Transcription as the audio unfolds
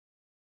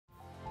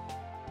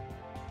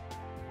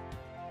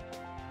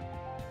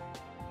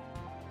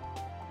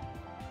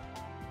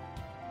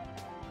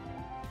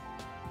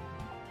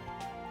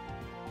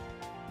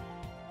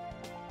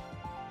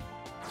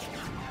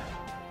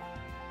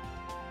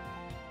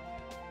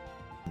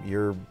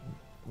you're,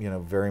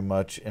 very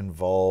much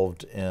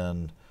involved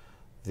in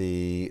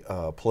the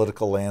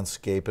political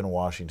landscape in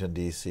Washington,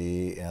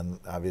 D.C., and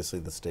obviously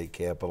the state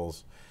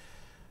capitals.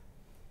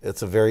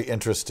 It's a very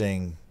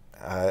interesting,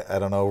 I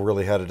don't know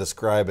really how to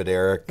describe it,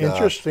 Eric.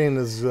 Interesting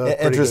is a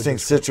pretty interesting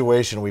good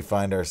situation we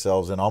find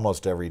ourselves in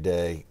almost every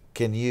day.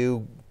 Can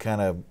you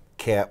kind of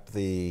cap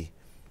the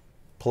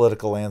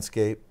political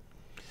landscape?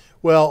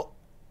 Well,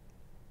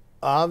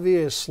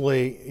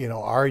 obviously,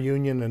 our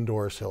union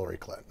endorsed Hillary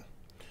Clinton.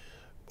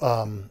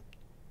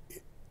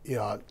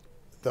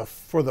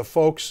 For the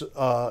folks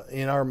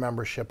in our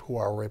membership who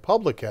are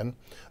Republican,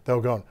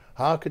 they're going,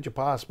 how could you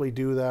possibly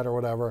do that or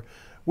whatever?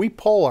 We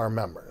poll our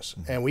members,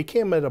 and we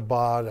came at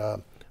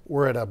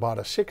we're at about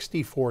a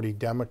 60-40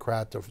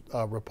 Democrat to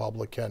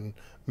Republican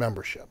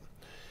membership.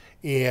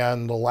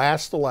 And the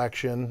last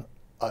election,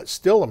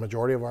 still a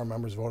majority of our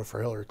members voted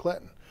for Hillary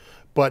Clinton.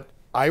 But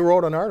I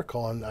wrote an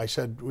article and I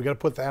said, we got to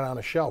put that on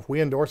a shelf.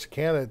 We endorsed a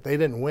candidate, they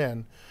didn't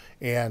win.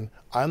 And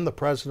I'm the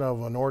president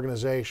of an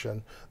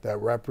organization that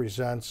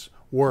represents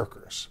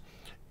workers.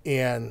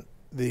 And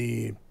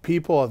the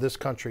people of this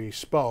country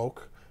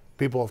spoke,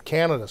 people of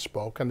Canada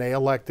spoke, and they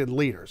elected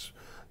leaders,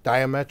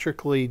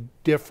 diametrically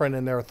different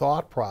in their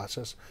thought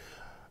process.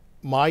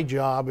 My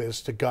job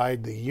is to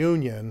guide the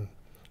union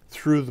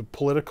through the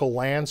political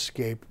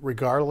landscape,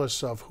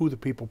 regardless of who the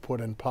people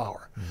put in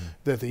power.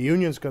 That the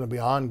union's going to be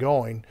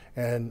ongoing,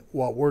 and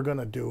what we're going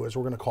to do is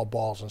we're going to call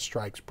balls and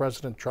strikes.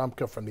 President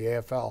Trumpka from the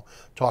AFL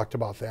talked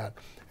about that.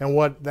 And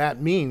what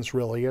that means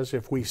really is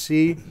if we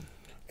see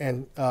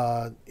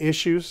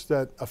issues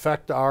that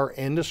affect our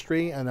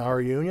industry and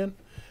our union,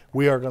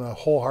 we are going to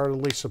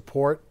wholeheartedly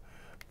support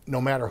no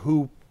matter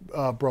who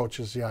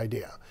broaches the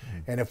idea.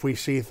 And if we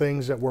see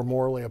things that we're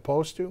morally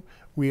opposed to,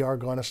 we are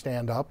going to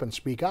stand up and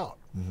speak out.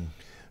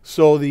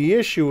 So the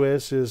issue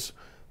is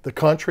the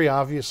country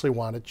obviously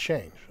wanted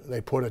change. They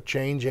put a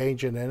change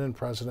agent in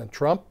President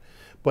Trump,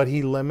 but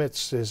he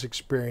limits his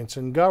experience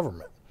in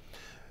government.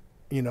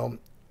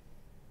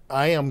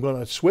 I am going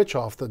to switch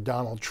off the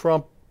Donald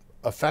Trump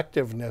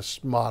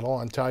effectiveness model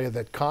and tell you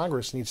that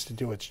Congress needs to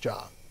do its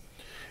job.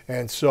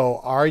 And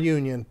so our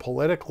union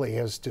politically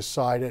has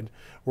decided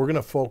we're going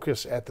to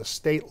focus at the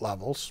state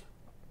levels,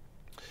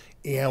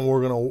 and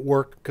we're going to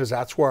work, because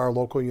that's where our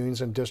local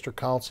unions and district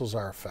councils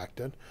are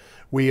affected.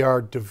 We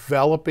are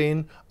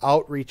developing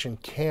outreach in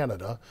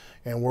Canada,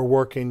 and we're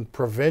working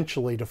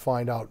provincially to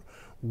find out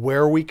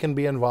where we can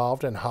be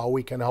involved and how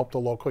we can help the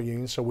local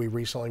unions. So we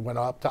recently went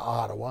up to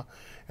Ottawa,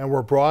 and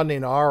we're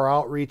broadening our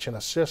outreach and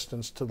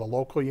assistance to the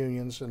local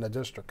unions and the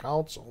district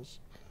councils,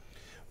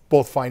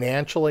 both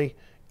financially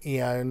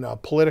and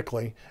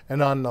politically.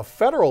 And on the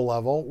federal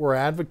level, we're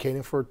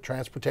advocating for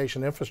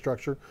transportation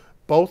infrastructure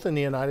both in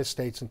the United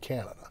States and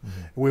Canada.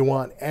 We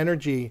want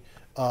energy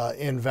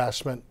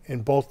investment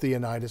in both the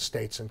United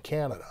States and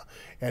Canada.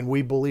 And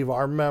we believe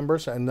our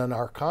members and then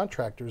our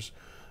contractors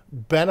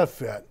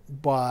benefit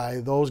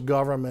by those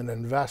government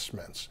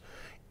investments.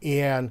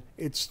 And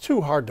it's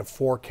too hard to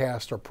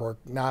forecast or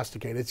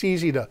prognosticate. It's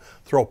easy to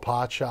throw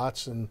pot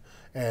shots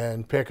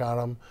and pick on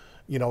him.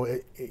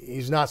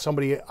 He's not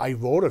somebody I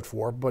voted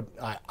for, but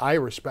I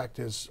respect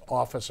his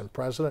office and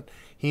president.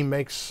 He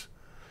makes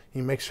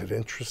it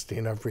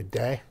interesting every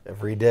day.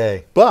 Every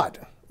day. But,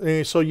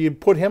 so you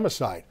put him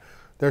aside.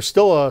 There's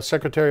still a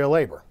Secretary of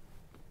Labor.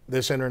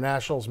 This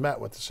international's met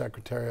with the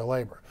Secretary of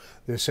Labor.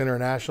 This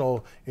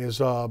international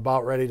is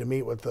about ready to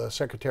meet with the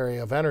Secretary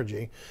of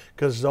Energy,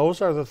 because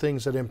those are the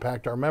things that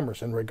impact our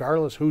members. And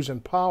regardless who's in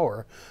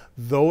power,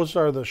 those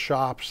are the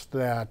shops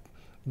that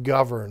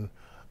govern,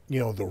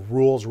 the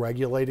rules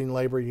regulating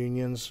labor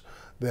unions,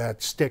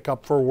 that stick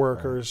up for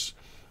workers,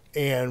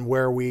 and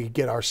where we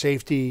get our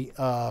safety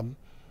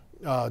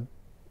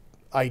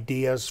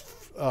ideas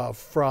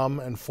from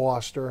and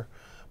foster.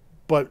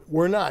 But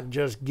we're not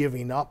just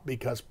giving up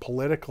because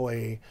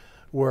politically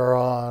we're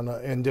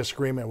in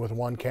disagreement with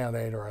one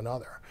candidate or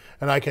another.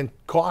 And I can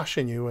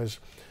caution you, as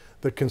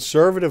the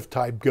conservative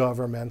type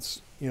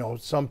governments,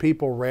 some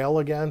people rail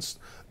against,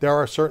 there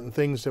are certain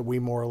things that we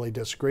morally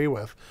disagree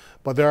with,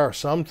 but there are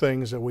some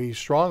things that we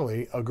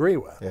strongly agree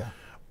with. Yeah.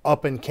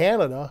 Up in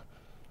Canada,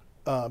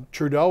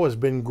 Trudeau has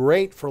been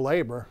great for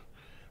labor,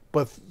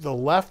 but the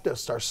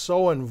leftists are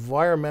so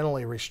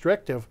environmentally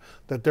restrictive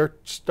that they're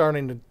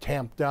starting to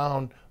tamp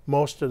down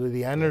most of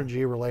the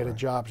energy-related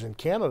jobs in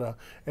Canada,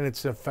 and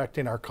it's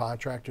affecting our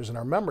contractors and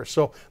our members.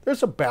 So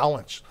there's a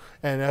balance.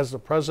 And as the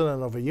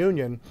president of a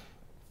union,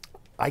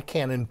 I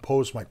can't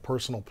impose my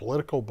personal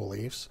political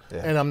beliefs,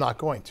 and I'm not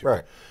going to.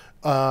 Right.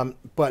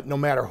 But no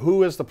matter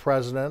who is the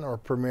president or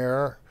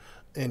premier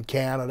in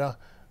Canada,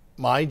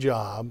 my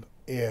job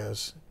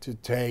is to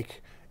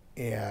take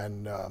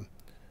and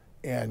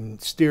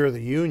steer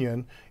the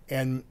union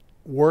and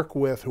work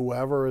with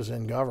whoever is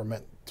in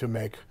government to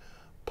make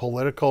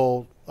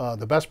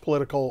the best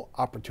political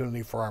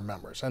opportunity for our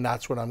members. And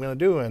that's what I'm going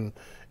to do.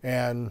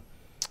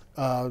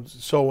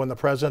 So when the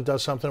president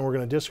does something we're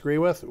going to disagree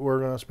with, we're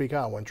going to speak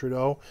out. When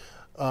Trudeau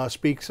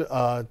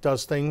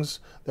does things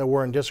that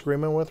we're in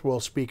disagreement with, we'll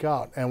speak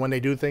out. And when they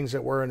do things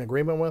that we're in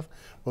agreement with,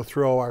 we'll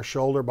throw our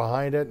shoulder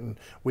behind it, and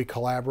we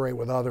collaborate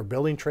with other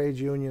building trades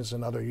unions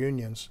and other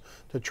unions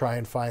to try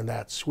and find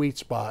that sweet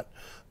spot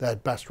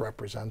that best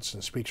represents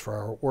and speaks for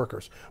our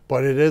workers.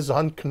 But it is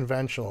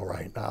unconventional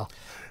right now.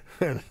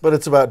 But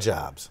it's about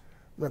jobs.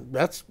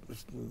 That's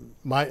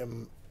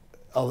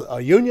a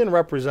union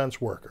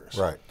represents workers.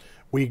 Right.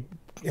 We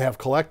have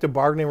collective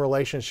bargaining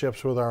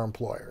relationships with our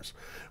employers.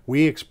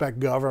 We expect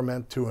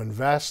government to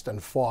invest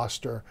and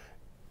foster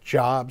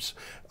jobs.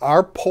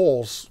 Our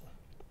polls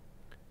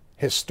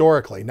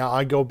historically, now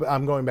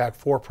I'm going back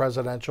 4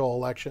 presidential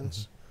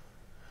elections.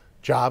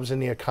 Jobs in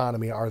the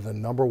economy are the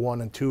number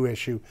 1 and 2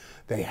 issue.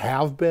 They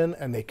have been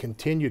and they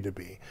continue to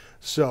be.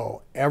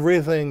 So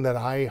everything that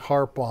I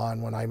harp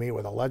on when I meet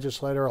with a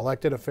legislator,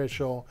 elected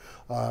official,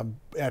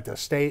 at the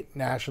state,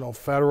 national,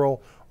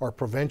 federal, or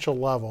provincial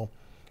level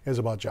is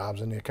about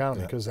jobs in the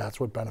economy, because that's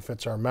what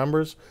benefits our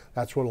members.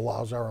 That's what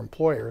allows our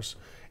employers.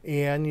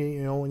 And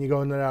you know, when you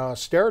go into that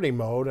austerity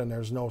mode and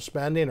there's no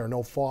spending or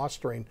no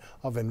fostering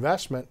of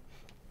investment,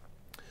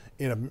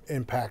 it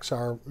impacts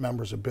our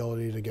members'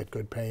 ability to get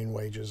good paying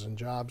wages and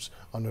jobs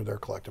under their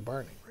collective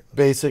bargaining agreement.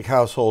 Basic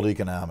household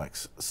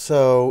economics.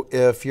 So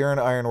if you're an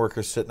iron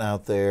worker sitting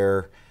out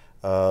there,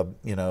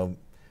 you know,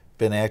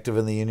 been active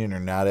in the union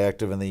or not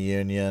active in the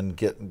union,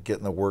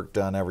 getting the work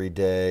done every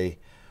day,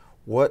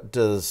 what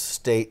does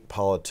state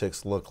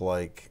politics look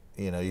like?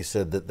 You know, you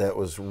said that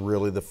was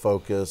really the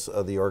focus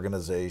of the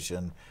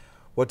organization.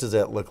 What does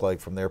that look like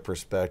from their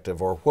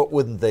perspective, or what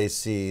wouldn't they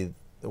see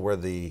where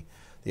the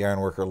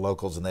ironworker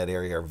locals in that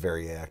area are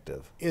very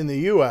active? In the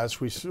U.S.,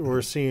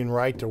 we're seeing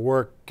right to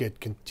work get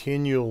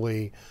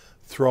continually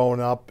thrown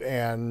up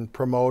and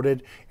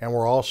promoted, and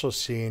we're also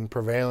seeing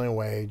prevailing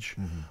wage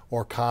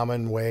or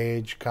common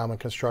wage, common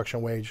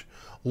construction wage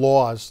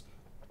laws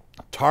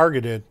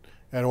targeted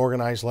at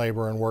organized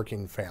labor and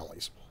working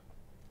families.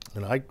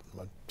 And I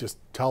just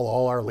tell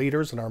all our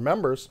leaders and our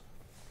members,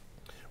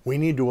 we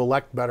need to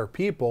elect better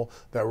people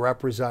that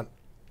represent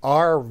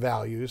our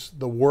values,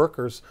 the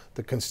workers,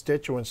 the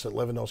constituents that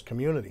live in those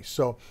communities.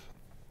 So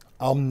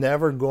I'm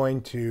never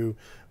going to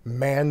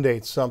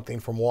mandate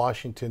something from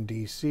Washington,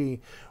 D.C.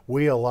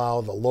 We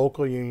allow the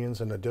local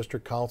unions and the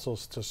district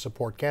councils to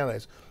support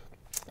candidates.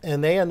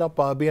 And they end up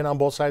being on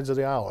both sides of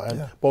the aisle,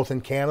 and both in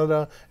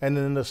Canada and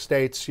in the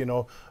States. You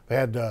know, they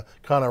had to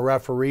kind of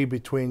referee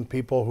between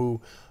people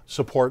who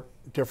support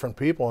different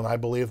people, and I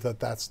believe that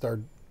that's their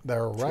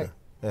right.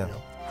 Yeah. You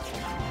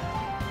know?